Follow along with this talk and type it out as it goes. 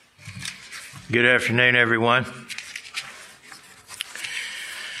Good afternoon, everyone.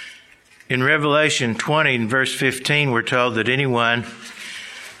 In Revelation 20, in verse 15, we're told that anyone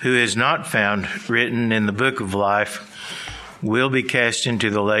who is not found written in the book of life will be cast into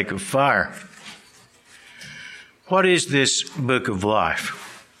the lake of fire. What is this book of life?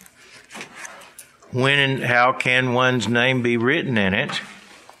 When and how can one's name be written in it?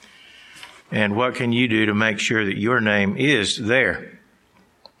 And what can you do to make sure that your name is there?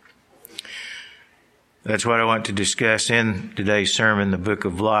 That's what I want to discuss in today's sermon, the book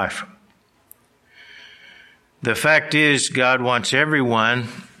of life. The fact is, God wants everyone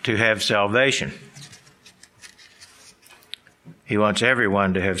to have salvation. He wants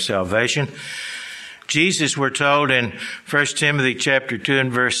everyone to have salvation. Jesus, we're told in 1 Timothy chapter 2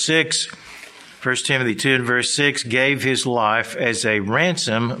 and verse 6, 1 Timothy 2 and verse 6, gave his life as a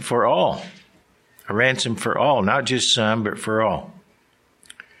ransom for all. A ransom for all, not just some, but for all.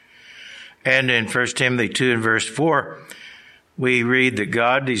 And in 1 Timothy 2 and verse 4, we read that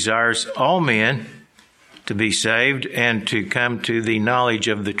God desires all men to be saved and to come to the knowledge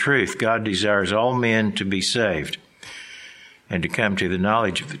of the truth. God desires all men to be saved and to come to the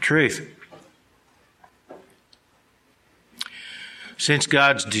knowledge of the truth. Since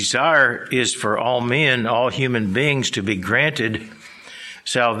God's desire is for all men, all human beings to be granted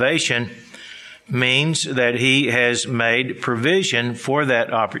salvation, means that he has made provision for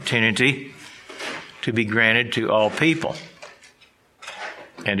that opportunity to be granted to all people.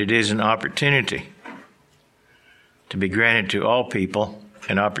 And it is an opportunity to be granted to all people,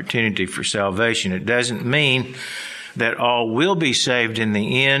 an opportunity for salvation. It doesn't mean that all will be saved in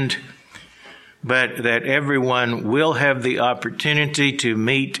the end, but that everyone will have the opportunity to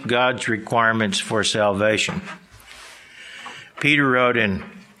meet God's requirements for salvation. Peter wrote in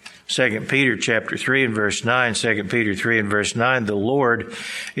 2 Peter chapter 3 and verse 9, 2 Peter 3 and verse 9, the Lord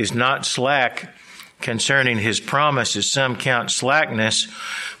is not slack concerning his promise, as some count slackness,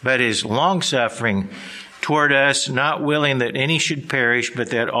 but is longsuffering toward us, not willing that any should perish, but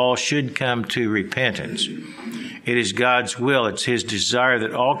that all should come to repentance. It is God's will, it's his desire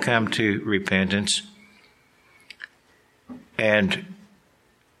that all come to repentance, and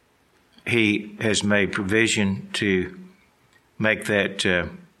he has made provision to make that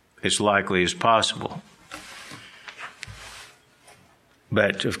as likely as possible.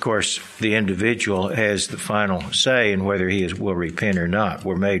 But, of course, the individual has the final say in whether he will repent or not.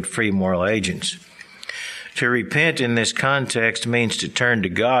 We're made free moral agents. To repent in this context means to turn to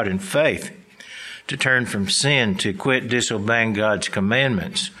God in faith, to turn from sin, to quit disobeying God's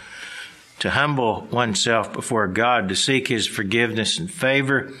commandments, to humble oneself before God, to seek his forgiveness and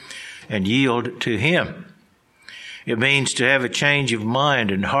favor, and yield to him. It means to have a change of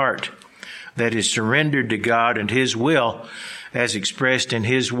mind and heart that is surrendered to God and his will as expressed in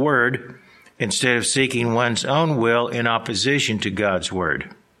his word, instead of seeking one's own will in opposition to God's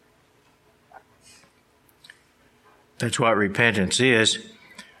word. That's what repentance is.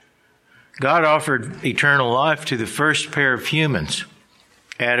 God offered eternal life to the first pair of humans,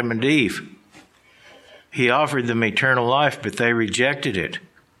 Adam and Eve. He offered them eternal life, but they rejected it.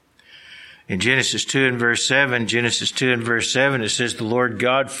 In Genesis 2 and verse 7, it says, the Lord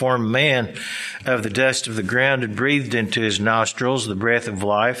God formed man of the dust of the ground and breathed into his nostrils the breath of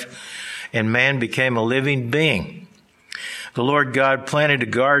life, and man became a living being. The Lord God planted a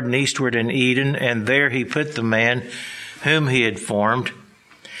garden eastward in Eden, and there he put the man whom he had formed.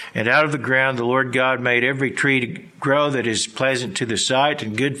 And out of the ground the Lord God made every tree to grow that is pleasant to the sight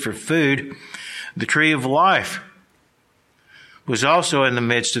and good for food. The tree of life was also in the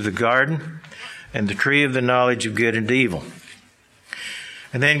midst of the garden, and the tree of the knowledge of good and evil.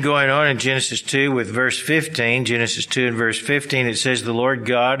 And then going on in Genesis 2 with verse 15, Genesis 2 and verse 15, it says, the Lord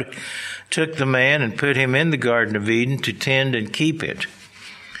God took the man and put him in the Garden of Eden to tend and keep it.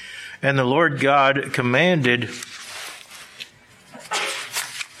 And the Lord God commanded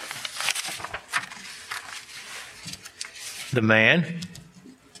the man,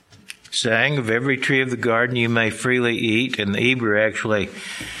 saying, of every tree of the garden you may freely eat. And the Hebrew actually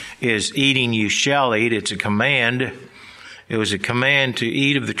is eating you shall eat. It's a command. It was a command to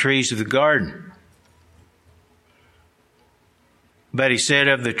eat of the trees of the garden. But he said,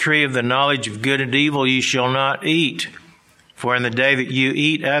 of the tree of the knowledge of good and evil you shall not eat, for in the day that you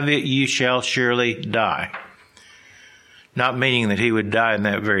eat of it you shall surely die. Not meaning that he would die in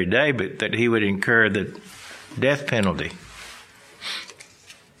that very day, but that he would incur the death penalty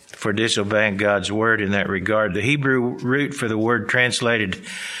for disobeying God's word in that regard. The Hebrew root for the word translated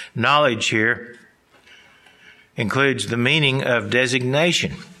knowledge here includes the meaning of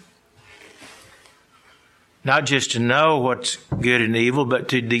designation. Not just to know what's good and evil, but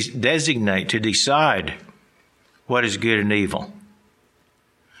to designate, to decide what is good and evil.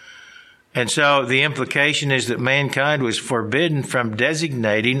 And so the implication is that mankind was forbidden from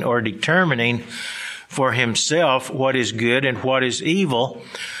designating or determining for himself what is good and what is evil,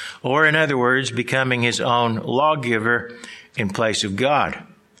 or in other words, becoming his own lawgiver in place of God.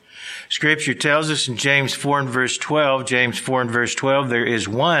 Scripture tells us in James 4 and verse 12, there is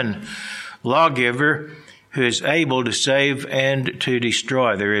one lawgiver who is able to save and to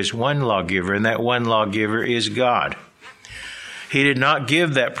destroy. There is one lawgiver, and that one lawgiver is God. He did not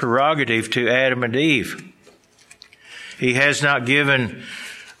give that prerogative to Adam and Eve. He has not given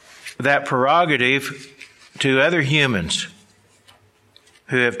that prerogative to other humans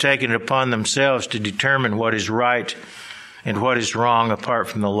who have taken it upon themselves to determine what is right and what is wrong apart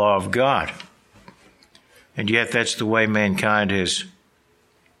from the law of God. And yet that's the way mankind has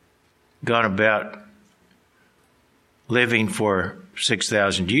gone about living for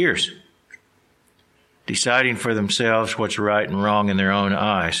 6,000 years, deciding for themselves what's right and wrong in their own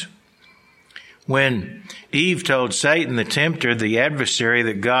eyes. When Eve told Satan, the tempter, the adversary,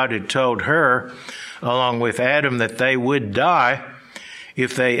 that God had told her, along with Adam, that they would die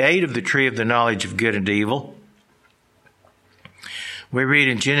if they ate of the tree of the knowledge of good and evil, we read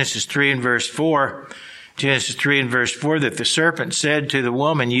in Genesis 3 and verse 4, that the serpent said to the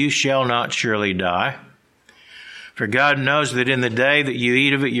woman, "You shall not surely die. For God knows that in the day that you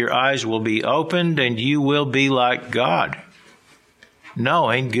eat of it, your eyes will be opened, and you will be like God,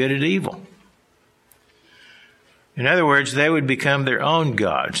 knowing good and evil." In other words, they would become their own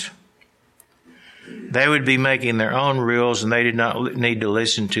gods. They would be making their own rules, and they did not need to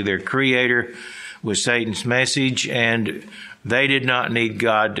listen to their Creator with Satan's message, and they did not need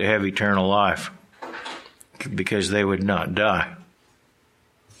God to have eternal life because they would not die.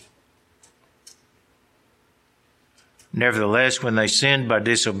 Nevertheless, when they sinned by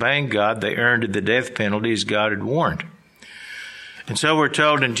disobeying God, they earned the death penalty as God had warned. And so we're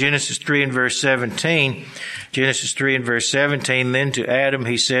told in Genesis 3 and verse 17, then to Adam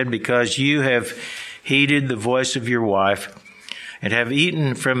he said, "Because you have heeded the voice of your wife, and have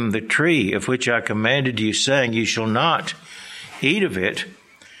eaten from the tree of which I commanded you, saying, you shall not eat of it.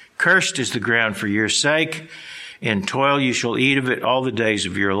 Cursed is the ground for your sake. In toil you shall eat of it all the days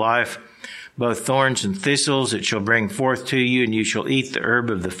of your life. Both thorns and thistles it shall bring forth to you, and you shall eat the herb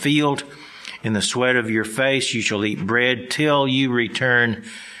of the field. In the sweat of your face you shall eat bread till you return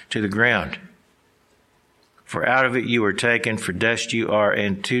to the ground. For out of it you were taken, for dust you are,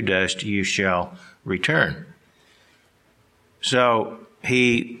 and to dust you shall return." So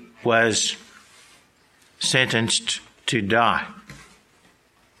he was sentenced to die.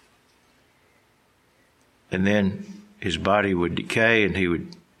 And then his body would decay and he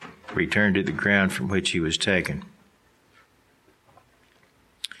would return to the ground from which he was taken.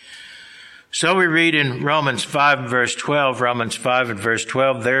 So we read in Romans 5 and verse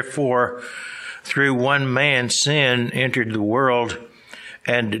 12, "Therefore, through one man sin entered the world,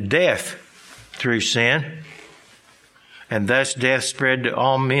 and death through sin. And thus death spread to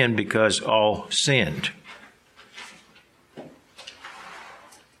all men because all sinned."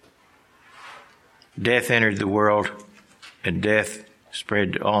 Death entered the world, and death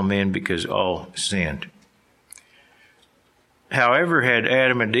spread to all men because all sinned. However, had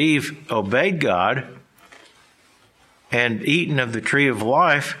Adam and Eve obeyed God and eaten of the tree of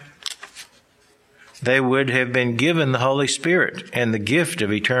life, they would have been given the Holy Spirit and the gift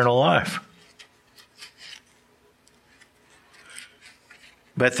of eternal life.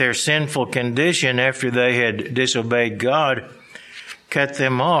 But their sinful condition after they had disobeyed God cut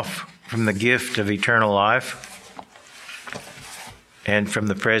them off from the gift of eternal life and from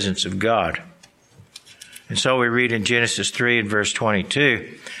the presence of God. And so we read in Genesis 3 and verse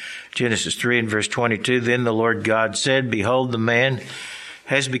 22, "Then the Lord God said, Behold, the man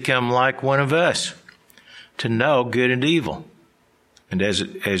has become like one of us, to know good and evil." And as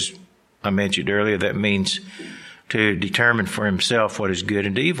I mentioned earlier, that means to determine for himself what is good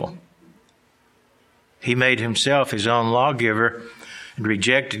and evil. He made himself his own lawgiver and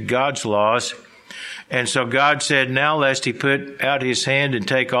rejected God's laws. And so God said, "Now lest he put out his hand and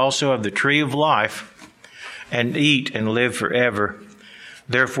take also of the tree of life and eat and live forever.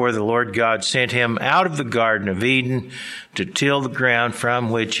 Therefore the Lord God sent him out of the Garden of Eden to till the ground from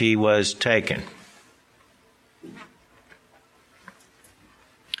which he was taken."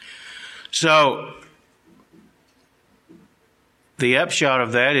 So the upshot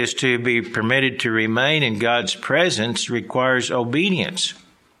of that is to be permitted to remain in God's presence requires obedience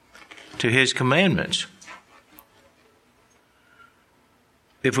to his commandments.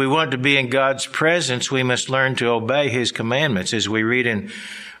 if we want to be in God's presence, we must learn to obey His commandments. As we read in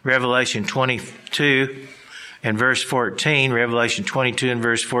Revelation 22 and verse 14, Revelation 22 and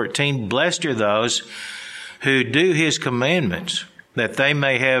verse 14, blessed are those who do His commandments, that they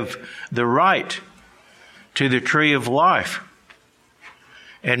may have the right to the tree of life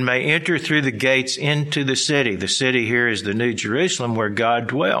and may enter through the gates into the city. The city here is the New Jerusalem, where God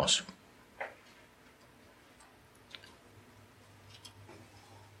dwells.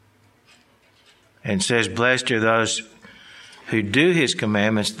 And says, blessed are those who do His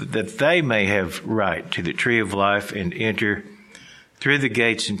commandments, that they may have right to the tree of life and enter through the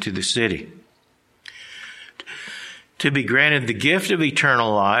gates into the city. To be granted the gift of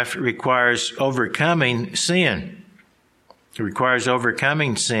eternal life requires overcoming sin. It requires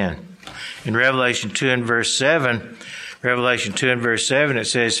overcoming sin. In Revelation 2 and verse 7, it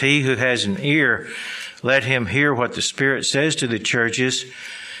says, he who has an ear, let him hear what the Spirit says to the churches.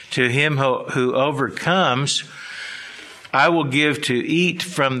 To him who overcomes, I will give to eat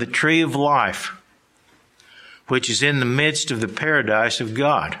from the tree of life, which is in the midst of the paradise of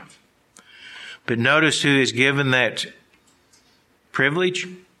God. But notice who is given that privilege?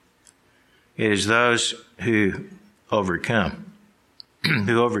 It is those who overcome,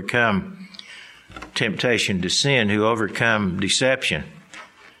 who overcome temptation to sin, who overcome deception,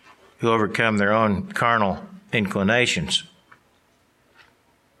 who overcome their own carnal inclinations.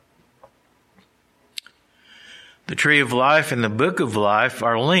 The tree of life and the book of life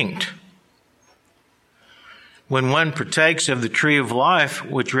are linked. When one partakes of the tree of life,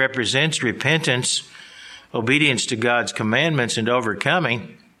 which represents repentance, obedience to God's commandments, and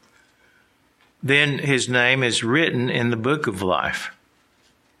overcoming, then his name is written in the book of life.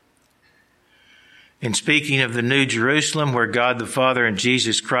 In speaking of the New Jerusalem, where God the Father and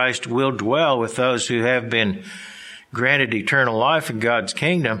Jesus Christ will dwell with those who have been granted eternal life in God's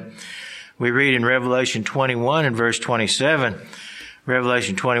kingdom, we read in Revelation 21 and verse 27,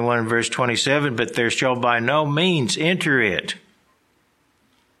 Revelation 21 and verse 27, but there shall by no means enter it.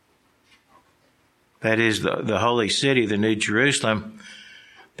 That is the holy city, the New Jerusalem.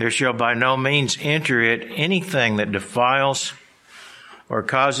 There shall by no means enter it anything that defiles or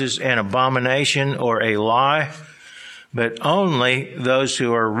causes an abomination or a lie, but only those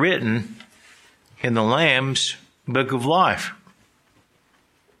who are written in the Lamb's book of life.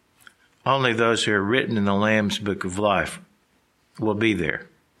 Only those who are written in the Lamb's book of life will be there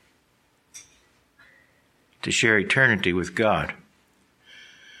to share eternity with God.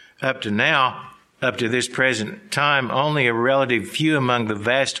 Up to this present time, only a relative few among the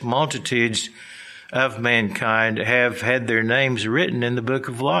vast multitudes of mankind have had their names written in the book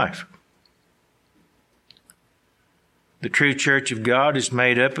of life. The true church of God is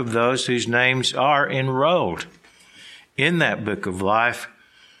made up of those whose names are enrolled in that book of life,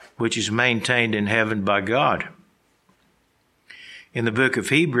 which is maintained in heaven by God. In the book of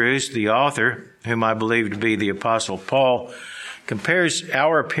Hebrews, the author, whom I believe to be the Apostle Paul, compares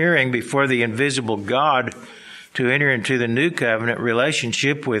our appearing before the invisible God to enter into the new covenant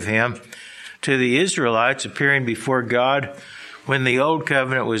relationship with Him to the Israelites appearing before God when the old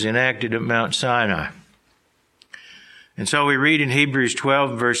covenant was enacted at Mount Sinai. And so we read in Hebrews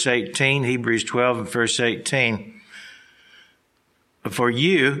 12 verse 18, for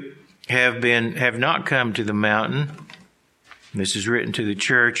you have not come to the mountain. This is written to the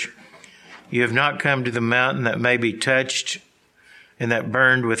church. You have not come to the mountain that may be touched and that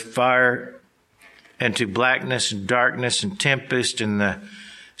burned with fire, and to blackness and darkness and tempest and the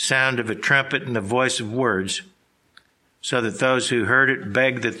sound of a trumpet and the voice of words, so that those who heard it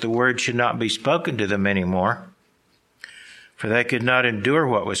begged that the word should not be spoken to them anymore, for they could not endure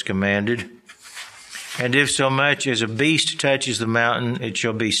what was commanded. And if so much as a beast touches the mountain, it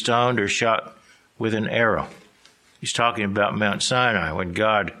shall be stoned or shot with an arrow. He's talking about Mount Sinai, when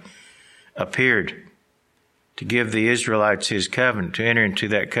God appeared to give the Israelites His covenant, to enter into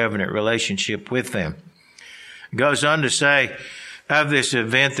that covenant relationship with them. It goes on to say of this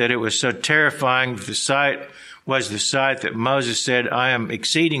event that it was so terrifying, the sight that Moses said, I am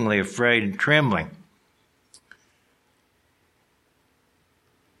exceedingly afraid and trembling.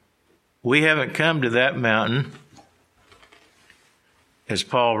 We haven't come to that mountain, as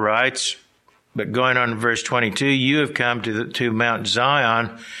Paul writes, but going on to verse 22, you have come to Mount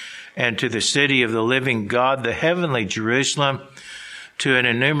Zion and to the city of the living God, the heavenly Jerusalem, to an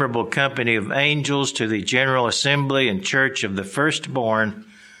innumerable company of angels, to the general assembly and church of the firstborn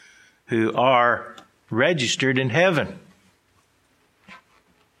who are registered in heaven.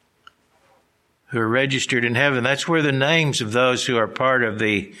 Who are registered in heaven. That's where the names of those who are part of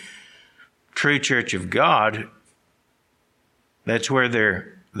the true church of God That's where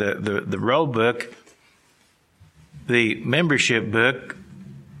the roll book, the membership book,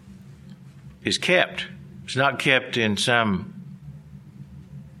 is kept. It's not kept in some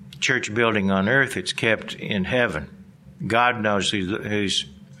church building on earth. It's kept in heaven. God knows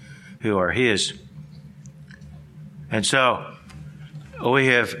who are His. And so we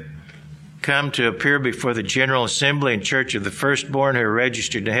have come to appear before the General Assembly and Church of the Firstborn who are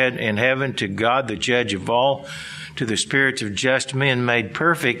registered in heaven, to God, the Judge of all, to the spirits of just men made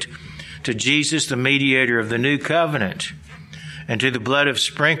perfect, to Jesus, the mediator of the new covenant, and to the blood of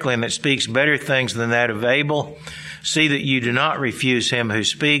sprinkling that speaks better things than that of Abel. See that you do not refuse him who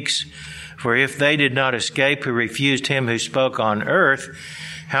speaks, for if they did not escape who refused him who spoke on earth,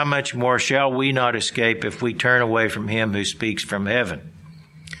 how much more shall we not escape if we turn away from him who speaks from heaven,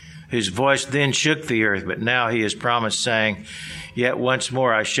 whose voice then shook the earth, but now he has promised, saying, Yet once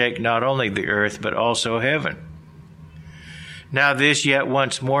more I shake not only the earth, but also heaven. Now this yet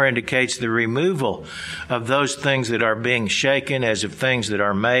once more indicates the removal of those things that are being shaken, as of things that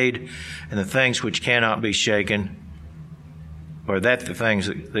are made, and the things which cannot be shaken, or that the things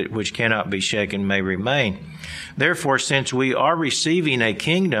which cannot be shaken may remain. Therefore, since we are receiving a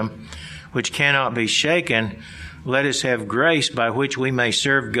kingdom which cannot be shaken, let us have grace by which we may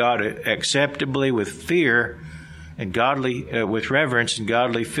serve God acceptably with fear and with reverence and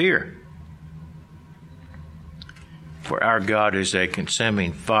godly fear. For our God is a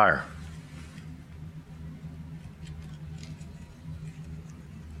consuming fire.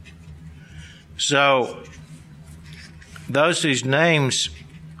 So, those whose names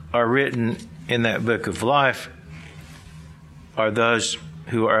are written in that book of life are those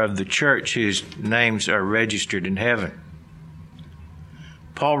who are of the church, whose names are registered in heaven.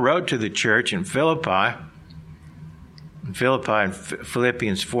 Paul wrote to the church in Philippi in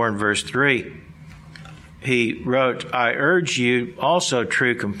Philippians 4 and verse 3, he wrote, I urge you also,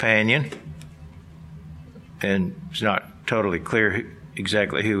 true companion, and it's not totally clear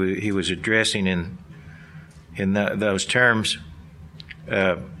exactly who he was addressing in those terms,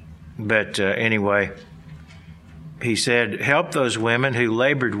 but anyway, he said, help those women who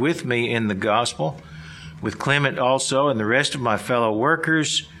labored with me in the gospel, with Clement also and the rest of my fellow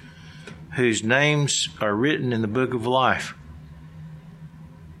workers, whose names are written in the book of life.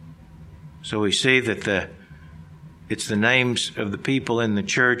 So we see that it's the names of the people in the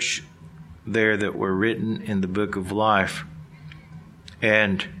church there that were written in the book of life.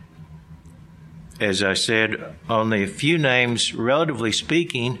 And as I said, only a few names, relatively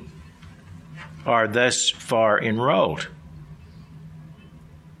speaking, are thus far enrolled.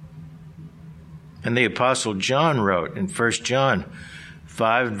 And the Apostle John wrote in 1 John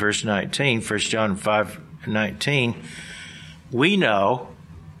 5, verse 19, 1 John 5:19, we know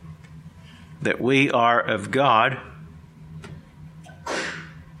that we are of God,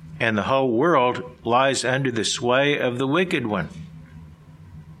 and the whole world lies under the sway of the wicked one.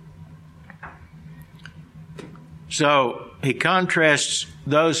 So he contrasts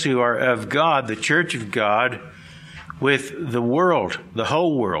those who are of God, the church of God, with the world, the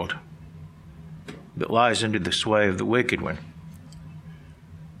whole world, that lies under the sway of the wicked one.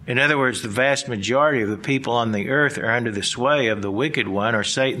 In other words, the vast majority of the people on the earth are under the sway of the wicked one, or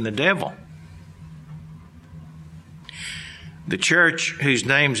Satan the devil. The church, whose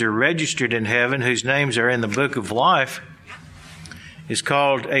names are registered in heaven, whose names are in the book of life, is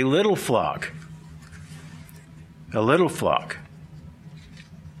called a little flock. A little flock.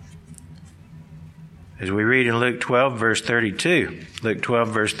 As we read in Luke 12, verse 32. Luke 12,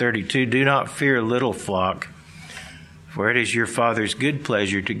 verse 32, do not fear, little flock, for it is your Father's good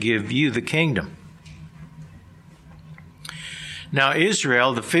pleasure to give you the kingdom. Now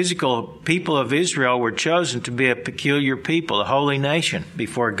Israel, the physical people of Israel, were chosen to be a peculiar people, a holy nation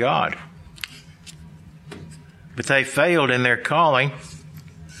before God. But they failed in their calling.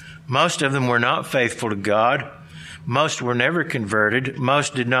 Most of them were not faithful to God. Most were never converted.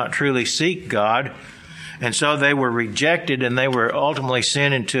 Most did not truly seek God. And so they were rejected, and they were ultimately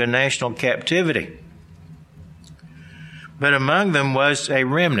sent into a national captivity. But among them was a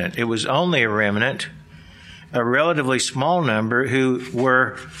remnant. It was only a remnant, a relatively small number, who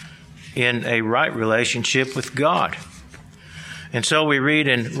were in a right relationship with God. And so we read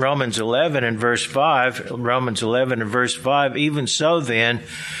in Romans 11 and verse 5, even so then,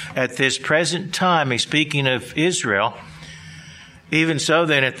 at this present time, he's speaking of Israel, even so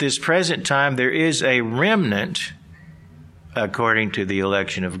then, at this present time, there is a remnant according to the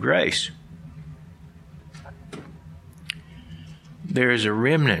election of grace. There is a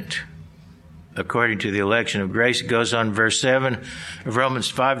remnant according to the election of grace. It goes on verse 7 of Romans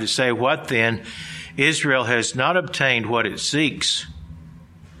 5 to say, what then? Israel has not obtained what it seeks,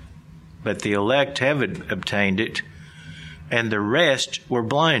 but the elect have obtained it, and the rest were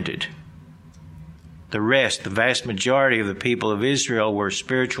blinded. The rest, the vast majority of the people of Israel, were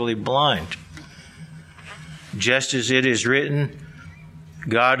spiritually blind. Just as it is written,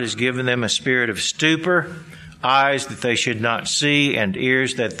 God has given them a spirit of stupor, eyes that they should not see, and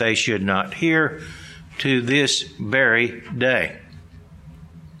ears that they should not hear, to this very day.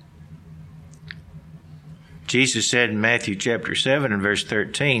 Jesus said in Matthew chapter 7 and verse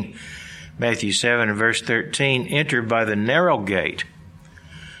 13, Matthew 7 and verse 13, enter by the narrow gate,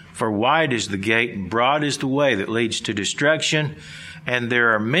 for wide is the gate and broad is the way that leads to destruction, and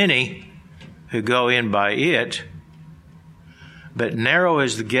there are many who go in by it. But narrow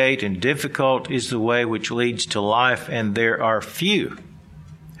is the gate and difficult is the way which leads to life, and there are few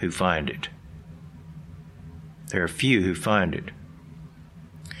who find it. There are few who find it.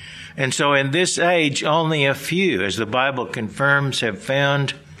 And so in this age, only a few, as the Bible confirms, have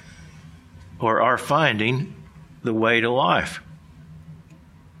found or are finding the way to life.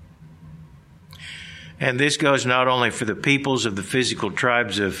 And this goes not only for the peoples of the physical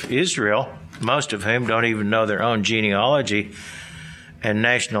tribes of Israel, most of whom don't even know their own genealogy and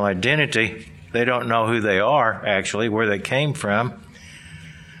national identity. They don't know who they are, actually, where they came from.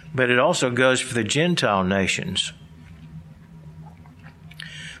 But it also goes for the Gentile nations.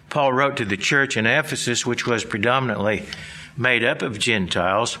 Paul wrote to the church in Ephesus, which was predominantly made up of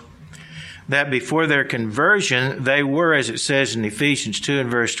Gentiles, that before their conversion, they were, as it says in Ephesians 2 and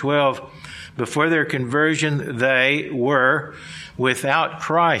verse 12, before their conversion, they were without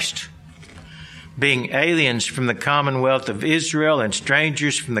Christ, being aliens from the commonwealth of Israel and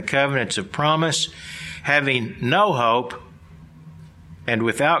strangers from the covenants of promise, having no hope and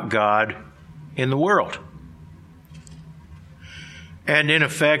without God in the world. And in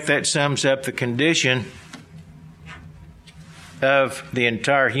effect, that sums up the condition of the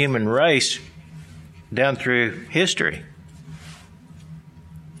entire human race down through history,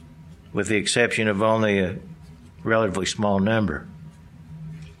 with the exception of only a relatively small number.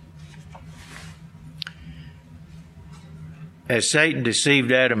 As Satan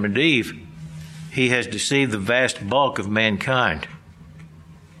deceived Adam and Eve, he has deceived the vast bulk of mankind.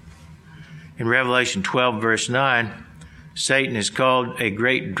 In Revelation 12, verse 9, Satan is called a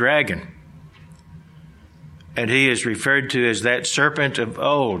great dragon, and he is referred to as that serpent of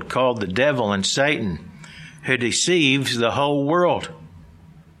old, called the devil and Satan, who deceives the whole world.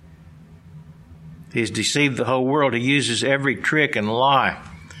 He has deceived the whole world. He uses every trick and lie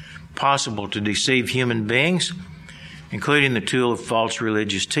possible to deceive human beings, including the tool of false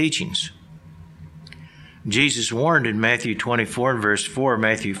religious teachings. Jesus warned in Matthew 24 and verse 4,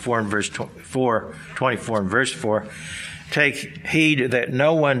 Matthew 4 and verse 4, 24 and verse 4, take heed that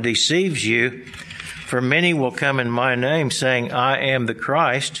no one deceives you, for many will come in my name, saying, I am the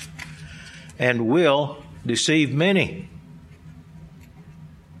Christ, and will deceive many.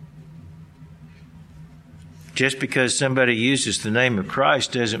 Just because somebody uses the name of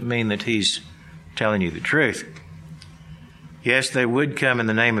Christ doesn't mean that he's telling you the truth. Yes, they would come in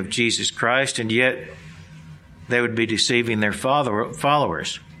the name of Jesus Christ, and yet they would be deceiving their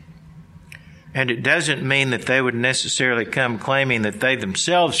followers. And it doesn't mean that they would necessarily come claiming that they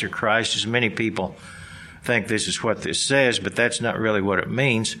themselves are Christ, as many people think this is what this says, but that's not really what it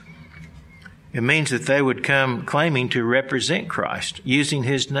means. It means that they would come claiming to represent Christ, using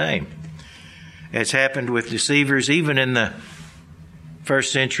his name, as happened with deceivers even in the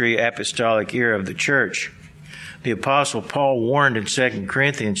first century apostolic era of the church. The Apostle Paul warned in 2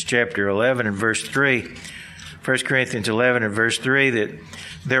 Corinthians chapter 11 and verse 3, 1 Corinthians 11 and verse 3, that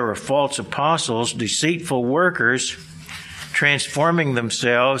there were false apostles, deceitful workers, transforming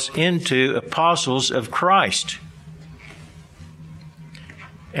themselves into apostles of Christ.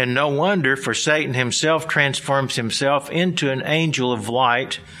 And no wonder, for Satan himself transforms himself into an angel of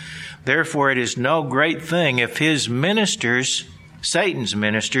light. Therefore, it is no great thing if his ministers, Satan's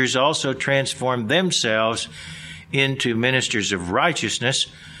ministers, also transform themselves into ministers of righteousness,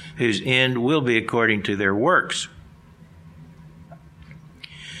 whose end will be according to their works.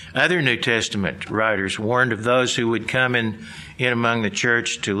 Other New Testament writers warned of those who would come in among the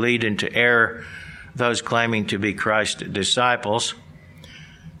church to lead into error those claiming to be Christ's disciples.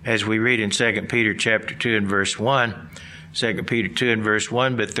 As we read in 2 Peter chapter 2 and verse 1, 2 Peter 2 and verse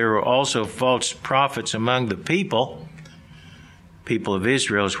 1, but there were also false prophets among the people of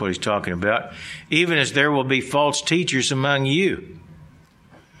Israel is what he's talking about, even as there will be false teachers among you,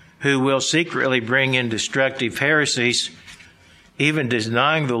 who will secretly bring in destructive heresies, even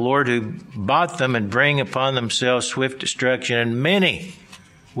denying the Lord who bought them, and bring upon themselves swift destruction. And many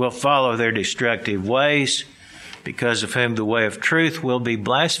will follow their destructive ways, because of whom the way of truth will be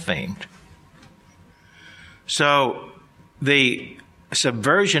blasphemed. So the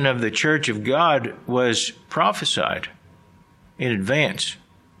subversion of the church of God was prophesied in advance.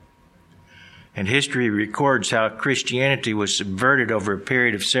 And history records how Christianity was subverted over a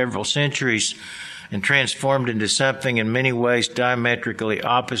period of several centuries and transformed into something in many ways diametrically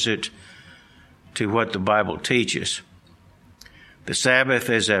opposite to what the Bible teaches. The Sabbath,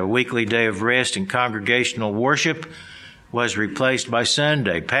 as a weekly day of rest and congregational worship, was replaced by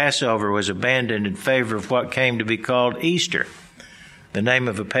Sunday. Passover was abandoned in favor of what came to be called Easter, the name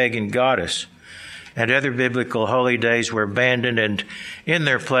of a pagan goddess. And other biblical holy days were abandoned, and in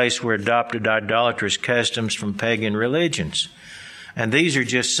their place were adopted idolatrous customs from pagan religions. And these are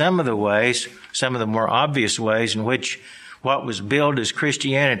just some of the ways, some of the more obvious ways in which what was billed as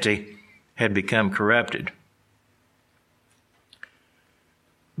Christianity had become corrupted.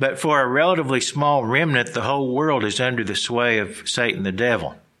 But for a relatively small remnant, the whole world is under the sway of Satan the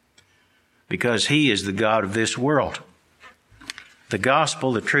devil, because he is the god of this world. The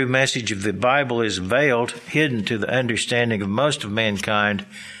gospel, the true message of the Bible, is veiled, hidden to the understanding of most of mankind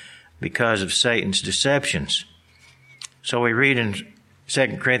because of Satan's deceptions. So we read in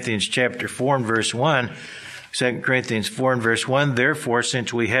 2 Corinthians chapter 4 and verse 1, 2 Corinthians 4 and verse 1, "Therefore,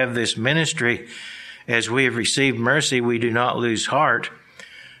 since we have this ministry, as we have received mercy, we do not lose heart,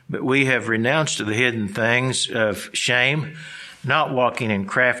 but we have renounced the hidden things of shame, not walking in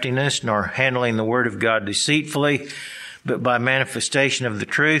craftiness, nor handling the word of God deceitfully, but by manifestation of the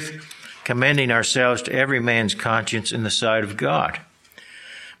truth, commending ourselves to every man's conscience in the sight of God."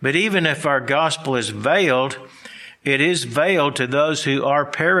 But even if our gospel is veiled, it is veiled to those who are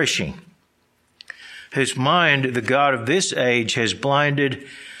perishing, whose mind the God of this age has blinded,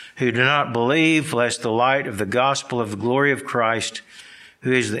 who do not believe, lest the light of the gospel of the glory of Christ,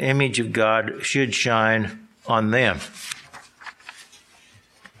 who is the image of God, should shine on them.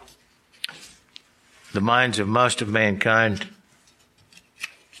 To the minds of most of mankind,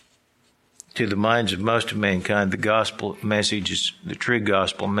 the gospel message the true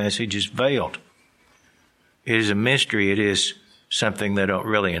gospel message is veiled. It is a mystery. It is something they don't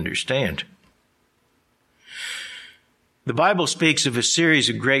really understand. The Bible speaks of a series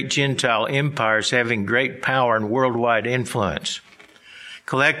of great Gentile empires having great power and worldwide influence.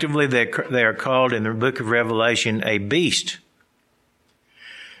 Collectively, they are called in the book of Revelation a beast.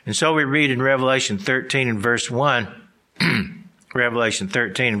 And so we read in Revelation 13 and verse 1, Revelation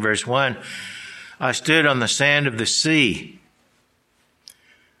 13 and verse 1, "I stood on the sand of the sea."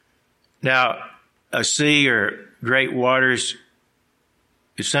 Now, a sea or great waters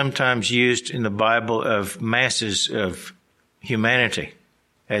is sometimes used in the Bible of masses of humanity,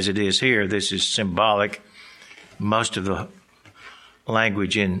 as it is here. This is symbolic. Most of the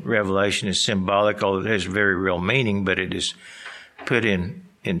language in Revelation is symbolic, although it has very real meaning, but it is put in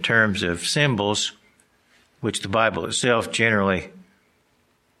terms of symbols, which the Bible itself generally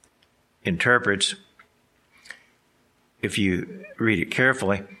interprets if you read it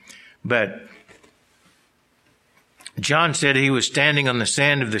carefully. But John said he was standing on the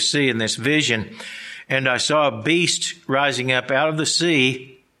sand of the sea in this vision, and I saw a beast rising up out of the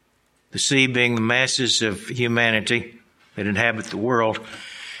sea being the masses of humanity that inhabit the world,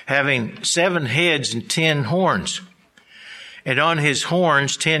 having 7 heads and 10 horns. And on his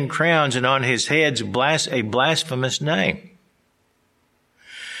horns 10 crowns, and on his heads a blasphemous name.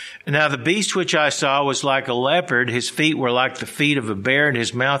 Now the beast which I saw was like a leopard, his feet were like the feet of a bear, and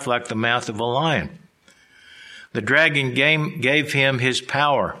his mouth like the mouth of a lion. The dragon gave him his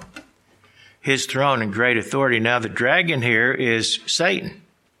power, his throne, and great authority. Now the dragon here is Satan.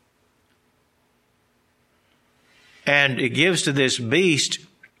 And it gives to this beast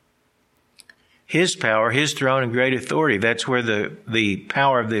his power, his throne, and great authority. That's where the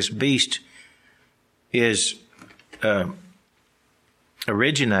power of this beast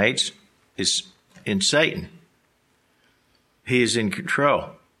originates, is in Satan. He is in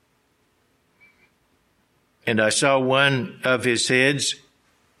control. And I saw one of his heads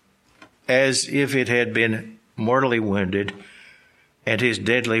as if it had been mortally wounded, and his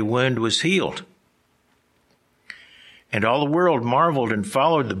deadly wound was healed. And all the world marveled and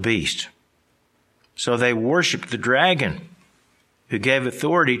followed the beast. So they worshiped the dragon, who gave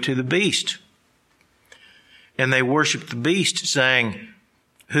authority to the beast. And they worshiped the beast, saying,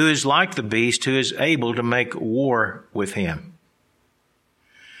 "Who is like the beast, who is able to make war with him?"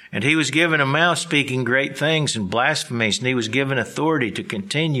 And he was given a mouth speaking great things and blasphemies, and he was given authority to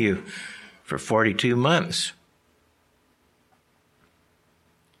continue for 42 months.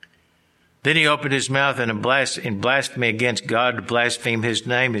 Then he opened his mouth in blasphemy against God, to blaspheme his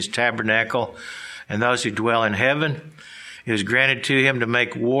name, his tabernacle, and those who dwell in heaven. It was granted to him to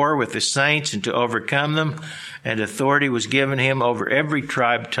make war with the saints and to overcome them, and authority was given him over every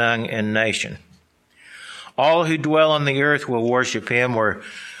tribe, tongue, and nation. All who dwell on the earth will worship him, or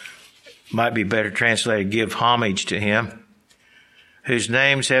might be better translated, give homage to him, whose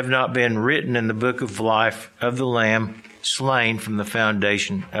names have not been written in the book of life of the Lamb slain from the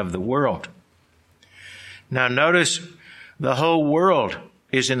foundation of the world. Now notice the whole world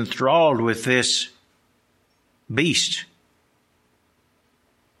is enthralled with this beast,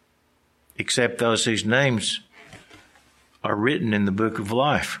 except those whose names are written in the book of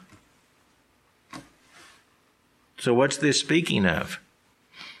life. So what's this speaking of?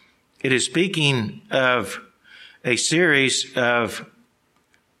 It is speaking of a series of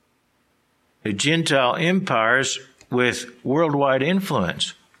Gentile empires with worldwide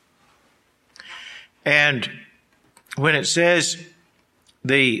influence. And when it says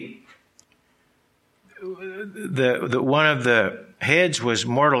the one of the heads was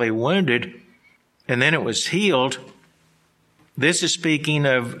mortally wounded and then it was healed, this is speaking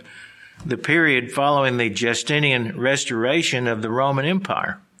of the period following the Justinian restoration of the Roman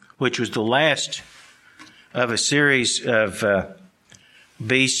Empire, which was the last of a series of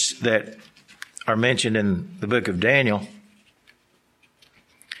beasts that are mentioned in the book of Daniel.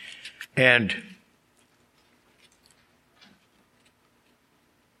 And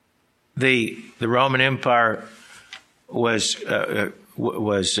the Roman Empire was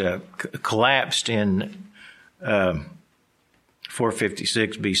collapsed in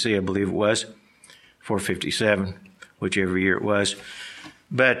 456 BC, I believe it was, 457, whichever year it was.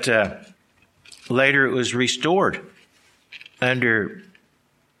 But later it was restored under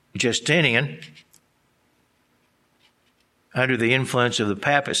Justinian, under the influence of the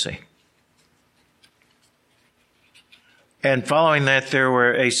papacy. And following that, there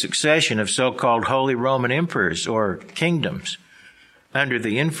were a succession of so-called Holy Roman Emperors or kingdoms under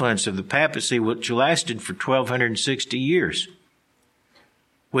the influence of the papacy, which lasted for 1,260 years,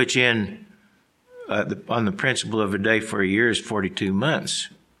 which on the principle of a day for a year is 42 months.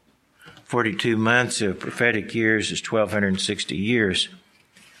 42 months of prophetic years is 1,260 years.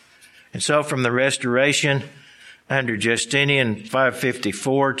 And so from the restoration under Justinian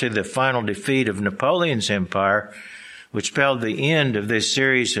 554 to the final defeat of Napoleon's empire, which spelled the end of this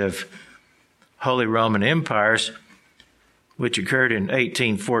series of Holy Roman Empires, which occurred in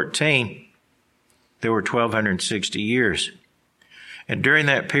 1814, there were 1,260 years. And during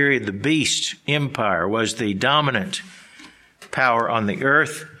that period, the beast empire was the dominant power on the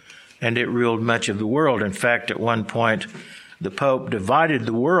earth, and it ruled much of the world. In fact, at one point, the Pope divided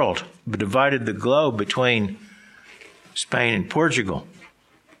the globe between Spain and Portugal,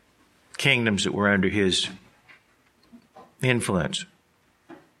 kingdoms that were under his influence.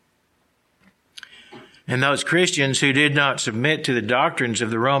 And those Christians who did not submit to the doctrines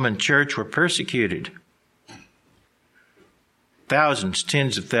of the Roman Church were persecuted. Thousands,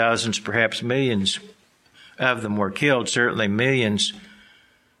 tens of thousands, perhaps millions of them were killed. Certainly millions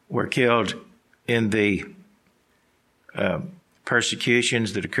were killed in the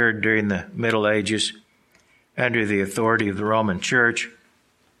persecutions that occurred during the Middle Ages under the authority of the Roman Church.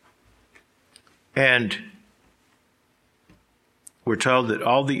 And we're told that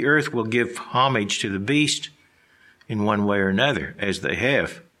all the earth will give homage to the beast in one way or another, as they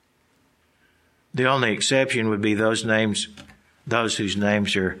have. The only exception would be those whose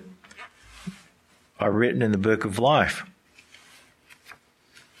names are written in the book of life,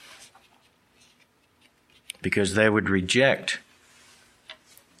 because they would reject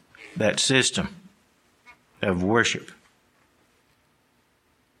that system of worship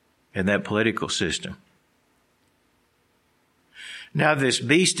and that political system. Now, this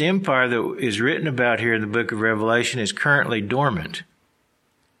beast empire that is written about here in the book of Revelation is currently dormant.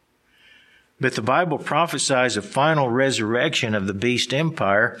 But the Bible prophesies a final resurrection of the beast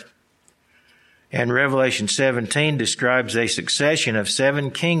empire, and Revelation 17 describes a succession of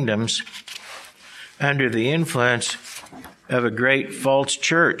 7 kingdoms under the influence of a great false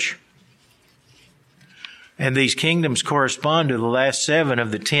church. And these kingdoms correspond to the last 7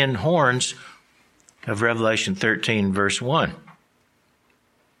 of the 10 horns of Revelation 13, verse 1.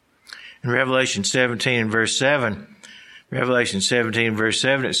 In Revelation 17 and verse 7,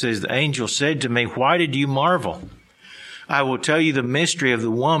 it says, "The angel said to me, 'Why did you marvel? I will tell you the mystery of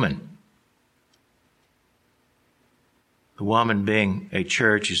the woman.'" The woman being a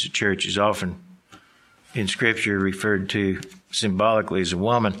church, as a church is often in Scripture referred to symbolically as a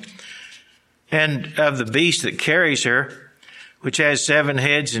woman. "And of the beast that carries her, which has 7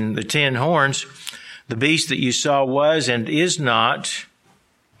 heads and the 10 horns, the beast that you saw was and is not,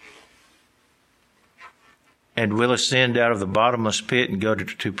 and will ascend out of the bottomless pit and go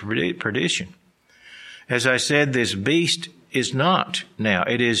to perdition. As I said, this beast is not now.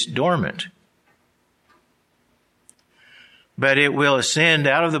 It is dormant. But it will ascend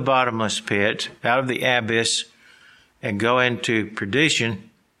out of the bottomless pit, out of the abyss, and go into perdition.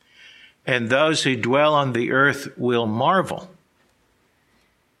 And those who dwell on the earth will marvel.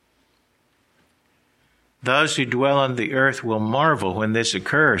 Those who dwell on the earth will marvel when this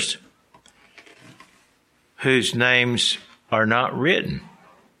occurs, whose names are not written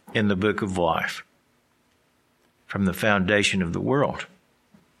in the book of life from the foundation of the world.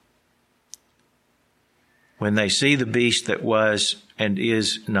 When they see the beast that was and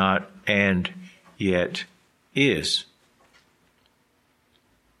is not and yet is.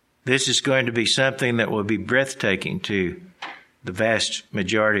 This is going to be something that will be breathtaking to the vast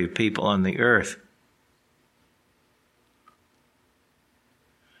majority of people on the earth.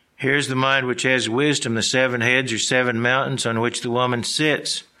 Here's the mind which has wisdom. The 7 heads are 7 mountains on which the woman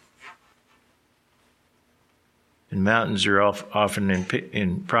sits. And mountains are often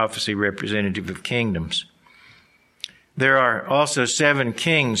in prophecy representative of kingdoms. There are also 7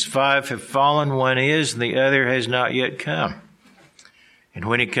 kings. 5 have fallen, 1 is, and the other has not yet come. And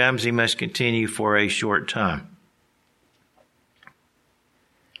when he comes, he must continue for a short time.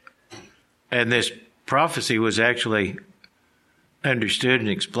 And this prophecy was actually understood and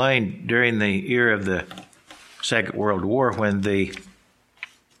explained during the era of the Second World War, when the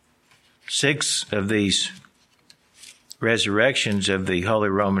 6 of these resurrections of the Holy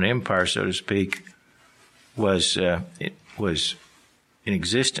Roman Empire, so to speak, was in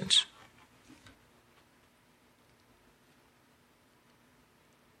existence.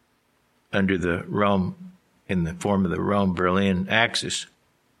 Under the Rome, in the form of the Rome-Berlin axis.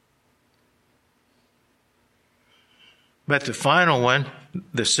 But the final one,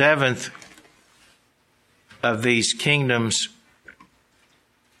 the 7th of these kingdoms,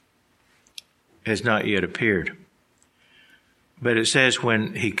 has not yet appeared. But it says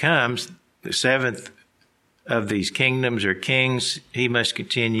when he comes, the 7th of these kingdoms or kings, he must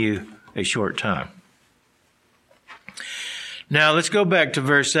continue a short time. Now let's go back to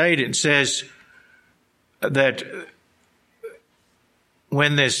verse 8. It says that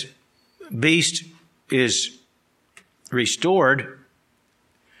when this beast is restored, it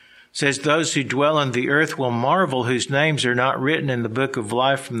says those who dwell on the earth will marvel, whose names are not written in the book of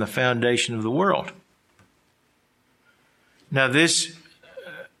life from the foundation of the world. Now this,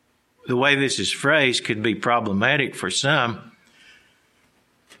 the way this is phrased could be problematic for some,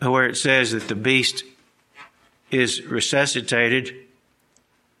 where it says that the beast is resuscitated,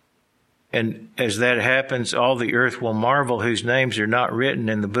 and as that happens, all the earth will marvel, whose names are not written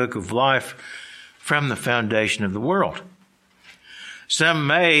in the book of life from the foundation of the world. Some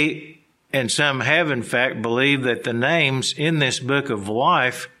may, and some have in fact, believed that the names in this book of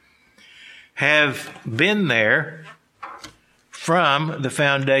life have been there from the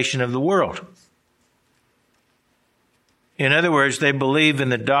foundation of the world. In other words, they believe in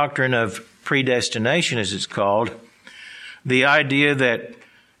the doctrine of predestination, as it's called, the idea that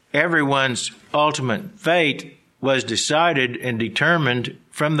everyone's ultimate fate was decided and determined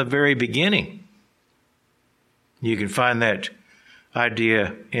from the very beginning. You can find that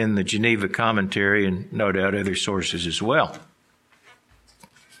idea in the Geneva Commentary and no doubt other sources as well.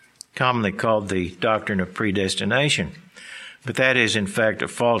 Commonly called the doctrine of predestination. But that is in fact a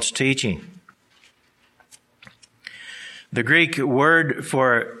false teaching. The Greek word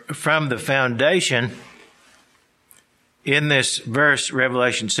for from the foundation in this verse,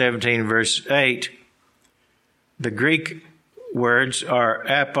 Revelation 17, verse 8, the Greek words are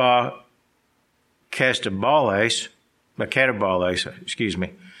apokataballes,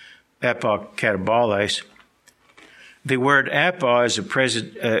 apokataballes. The word apo is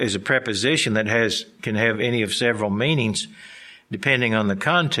a preposition that can have any of several meanings depending on the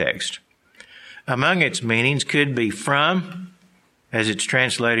context. Among its meanings could be from, as it's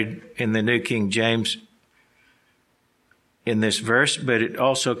translated in the New King James in this verse, but it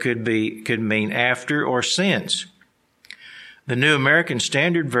also could mean after or since. The New American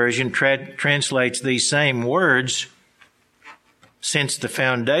Standard Version translates these same words, since the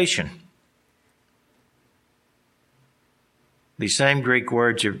foundation. These same Greek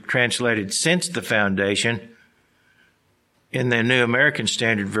words are translated since the foundation in the New American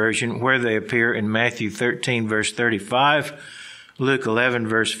Standard Version, where they appear in Matthew 13, verse 35, Luke 11,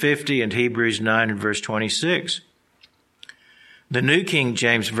 verse 50, and Hebrews 9 and verse 26. The New King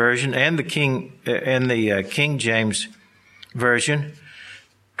James Version and the King James version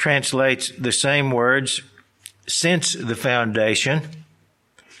translates the same words, since the foundation,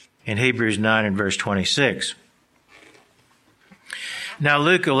 in Hebrews 9 and verse 26. Now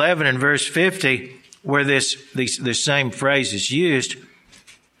Luke 11 and verse 50, where this same phrase is used,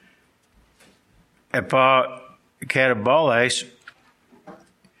 katabales,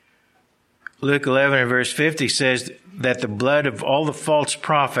 Luke 11 and verse 50 says that the blood of all the false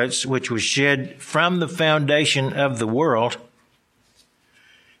prophets, which was shed from the foundation of the world,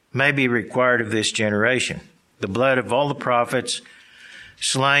 may be required of this generation. The blood of all the prophets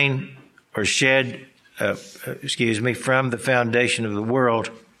slain or shed, from the foundation of the world.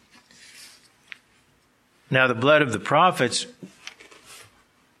 Now, the blood of the prophets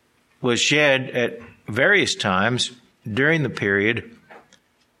was shed at various times during the period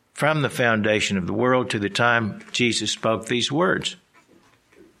from the foundation of the world to the time Jesus spoke these words.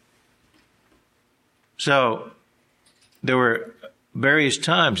 So, there were various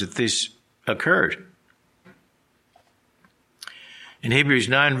times that this occurred. In Hebrews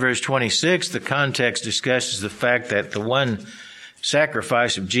 9 verse 26, the context discusses the fact that the one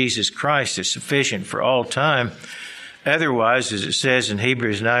sacrifice of Jesus Christ is sufficient for all time. Otherwise, as it says in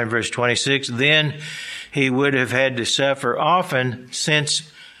Hebrews 9 verse 26, then he would have had to suffer often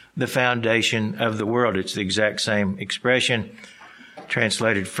since the foundation of the world. It's the exact same expression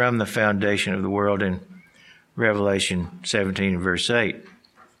translated from the foundation of the world in Revelation 17 verse 8.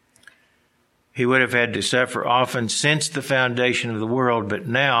 He would have had to suffer often since the foundation of the world, but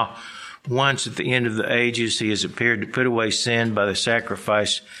now, once at the end of the ages, he has appeared to put away sin by the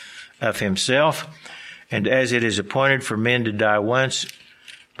sacrifice of himself. And as it is appointed for men to die once,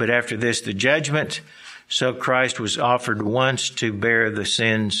 but after this the judgment, so Christ was offered once to bear the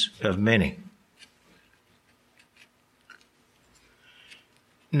sins of many.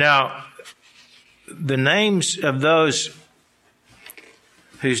 Now, the names of those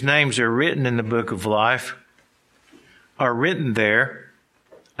whose names are written in the book of life are written there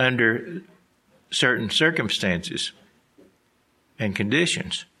under certain circumstances and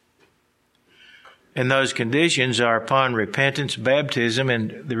conditions. And those conditions are upon repentance, baptism,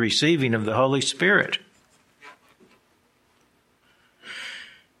 and the receiving of the Holy Spirit.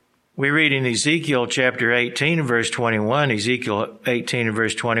 We read in Ezekiel chapter 18 verse 21, Ezekiel 18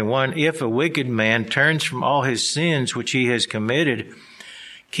 verse 21, if a wicked man turns from all his sins which he has committed,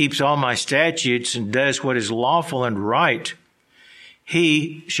 keeps all my statutes, and does what is lawful and right,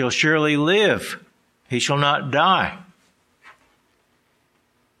 he shall surely live. He shall not die.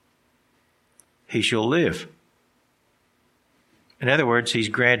 He shall live. In other words, he's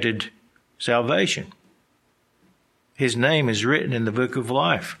granted salvation. His name is written in the book of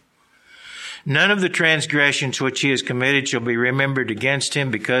life. None of the transgressions which he has committed shall be remembered against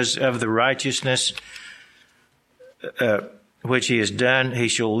him, because of the righteousness which he has done, he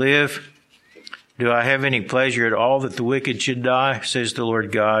shall live. Do I have any pleasure at all that the wicked should die, says the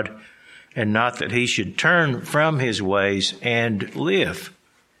Lord God, and not that he should turn from his ways and live?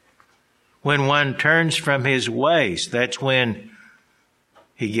 When one turns from his ways, that's when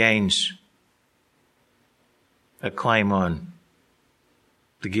he gains a claim on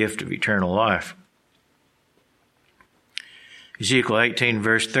the gift of eternal life. Ezekiel 18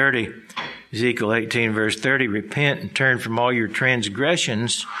 verse 30, repent and turn from all your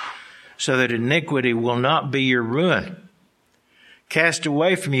transgressions, so that iniquity will not be your ruin. Cast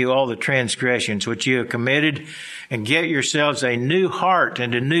away from you all the transgressions which you have committed, and get yourselves a new heart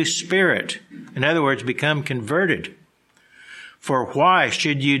and a new spirit. In other words, become converted. For why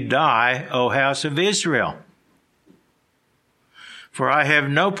should you die, O house of Israel? For I have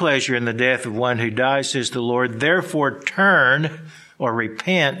no pleasure in the death of one who dies, says the Lord. Therefore turn, or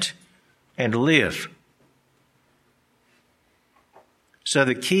repent, and live. So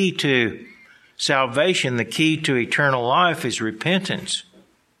the key to salvation, the key to eternal life, is repentance.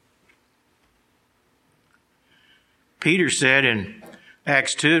 Peter said in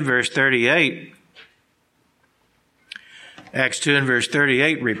Acts 2 and verse 38,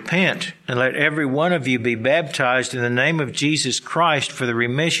 repent, and let every one of you be baptized in the name of Jesus Christ for the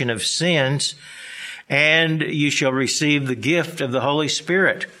remission of sins, and you shall receive the gift of the Holy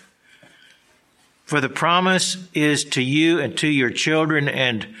Spirit. For the promise is to you and to your children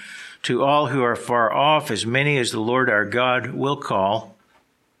and to all who are far off, as many as the Lord our God will call.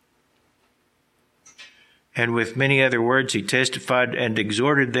 And with many other words he testified and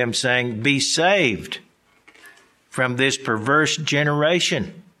exhorted them, saying, be saved from this perverse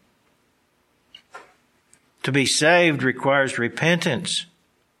generation. To be saved requires repentance,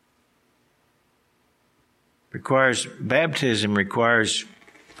 requires baptism, requires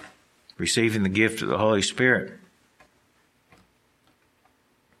receiving the gift of the Holy Spirit.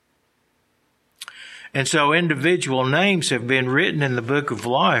 And so individual names have been written in the book of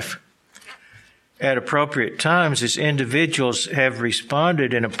life at appropriate times as individuals have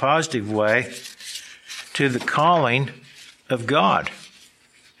responded in a positive way to the calling of God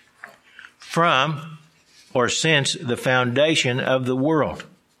from or since the foundation of the world.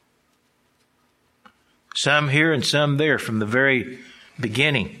 Some here and some there from the very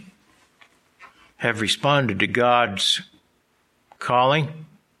beginning have responded to God's calling,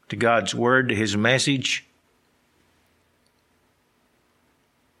 to God's word, to His message.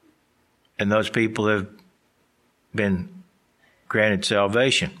 And those people have been granted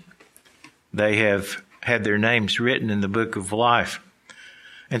salvation. They have had their names written in the book of life.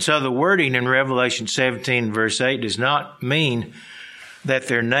 And so the wording in Revelation 17, verse 8, does not mean that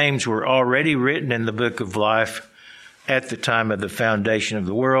their names were already written in the book of life at the time of the foundation of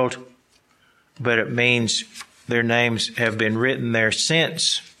the world, but it means their names have been written there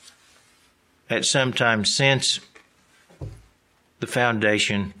since, at some time since the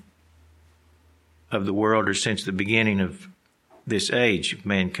foundation of the world, or since the beginning of this age of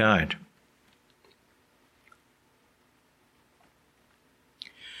mankind.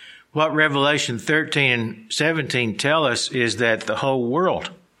 What Revelation 13 and 17 tell us is that the whole world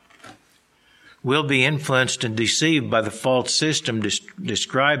will be influenced and deceived by the false system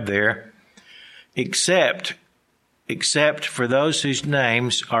described there, except for those whose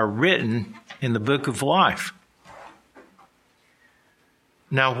names are written in the book of life.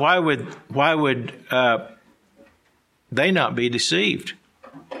 Now, why would they not be deceived?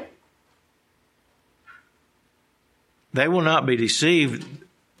 They will not be deceived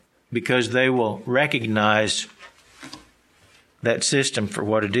because they will recognize that system for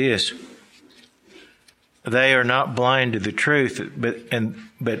what it is. They are not blind to the truth,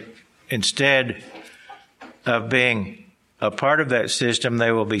 but instead of being a part of that system,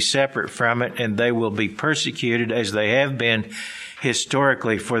 they will be separate from it, and they will be persecuted as they have been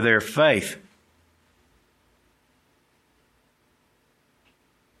historically for their faith.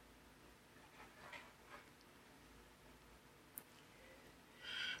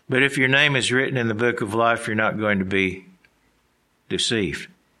 But if your name is written in the book of life, you're not going to be deceived,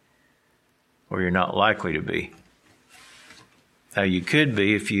 or you're not likely to be. Now, you could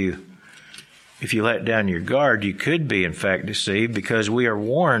be if you let down your guard. You could be, in fact, deceived, because we are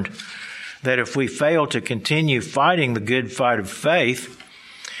warned that if we fail to continue fighting the good fight of faith,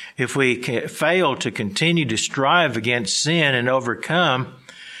 if we fail to continue to strive against sin and overcome,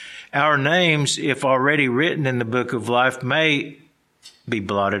 our names, if already written in the book of life, may be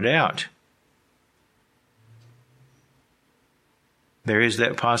blotted out. There is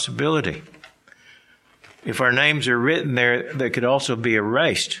that possibility. If our names are written there, they could also be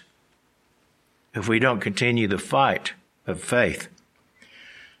erased if we don't continue the fight of faith.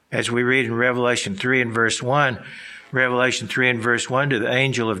 As we read in Revelation 3 and verse 1, Revelation 3 and verse 1, to the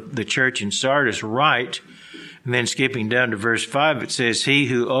angel of the church in Sardis write, and then skipping down to verse 5, it says, "He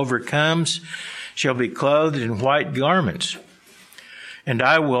who overcomes shall be clothed in white garments, and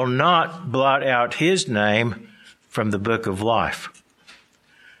I will not blot out his name from the book of life,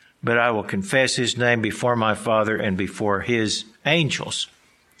 but I will confess his name before my Father and before his angels."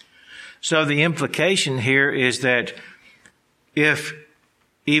 So the implication here is that if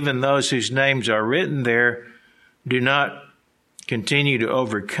even those whose names are written there do not continue to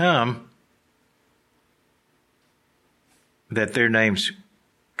overcome, that their names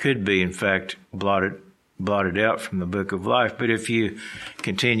could be, in fact, blotted out from the book of life. But if you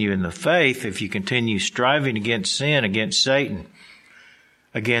continue in the faith, if you continue striving against sin, against Satan,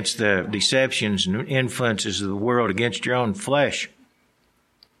 against the deceptions and influences of the world, against your own flesh,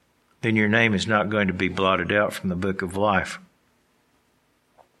 then your name is not going to be blotted out from the book of life.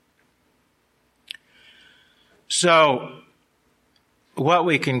 So, what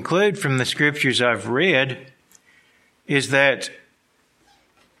we conclude from the scriptures I've read is that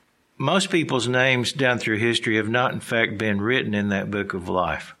most people's names down through history have not, in fact, been written in that book of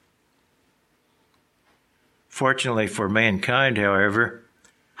life. Fortunately for mankind, however,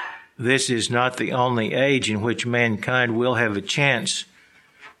 this is not the only age in which mankind will have a chance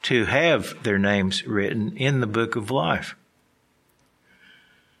to have their names written in the book of life.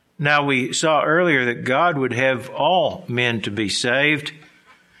 Now, we saw earlier that God would have all men to be saved,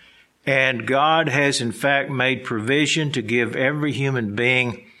 and God has, in fact, made provision to give every human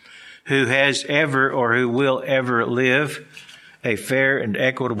being who has ever or who will ever live a fair and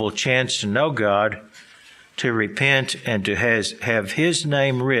equitable chance to know God, to repent, and to have his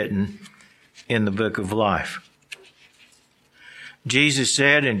name written in the book of life. Jesus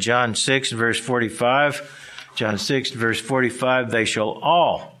said in John 6, verse 45, they shall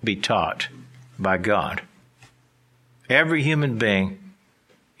all be taught by God. Every human being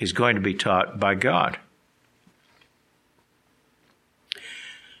is going to be taught by God.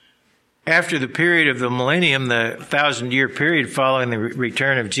 After the period of the millennium, the 1,000-year period following the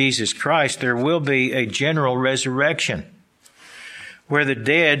return of Jesus Christ, there will be a general resurrection where the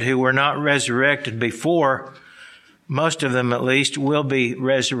dead who were not resurrected before, most of them at least, will be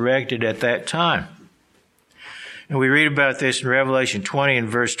resurrected at that time. And we read about this in Revelation 20 and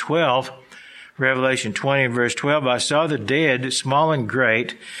verse 12. Revelation 20 and verse 12, I saw the dead, small and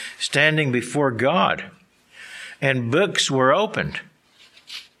great, standing before God, and books were opened.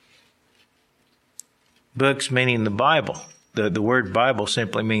 Books meaning the Bible. The word Bible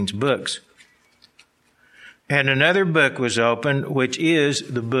simply means books. And another book was opened, which is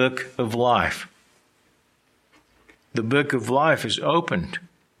the book of life. The book of life is opened.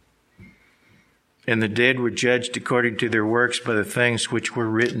 And the dead were judged according to their works by the things which were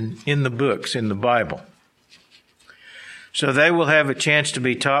written in the books, in the Bible. So they will have a chance to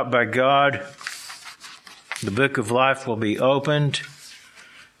be taught by God. The book of life will be opened.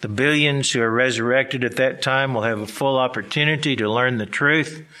 The billions who are resurrected at that time will have a full opportunity to learn the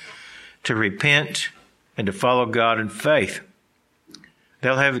truth, to repent, and to follow God in faith.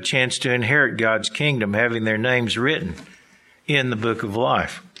 They'll have a chance to inherit God's kingdom, having their names written in the book of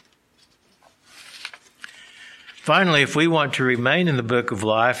life. Finally, if we want to remain in the book of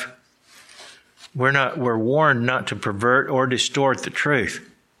life, we're warned not to pervert or distort the truth.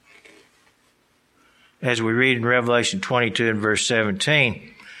 As we read in Revelation 22 and verse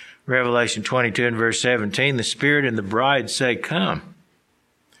 17, Revelation 22 and verse 17, the Spirit and the bride say, come.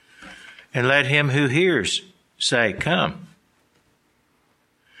 And let him who hears say, come.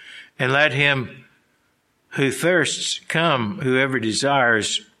 And let him who thirsts come, whoever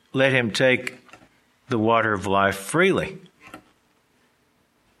desires, let him take the water of life freely.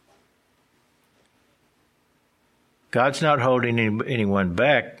 God's not holding anyone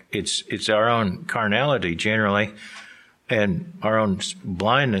back. It's our own carnality generally and our own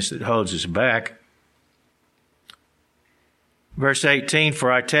blindness that holds us back. Verse 18,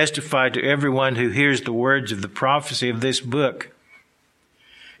 for I testify to everyone who hears the words of the prophecy of this book.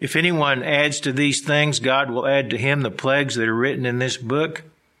 If anyone adds to these things, God will add to him the plagues that are written in this book.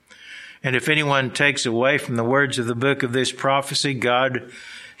 And if anyone takes away from the words of the book of this prophecy, God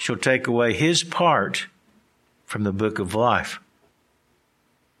shall take away his part from the book of life,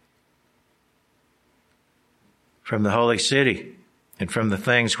 from the holy city, and from the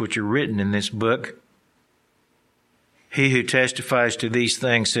things which are written in this book. He who testifies to these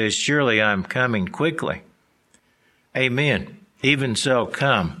things says, surely I am coming quickly. Amen. Even so,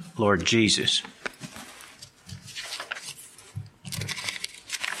 come, Lord Jesus.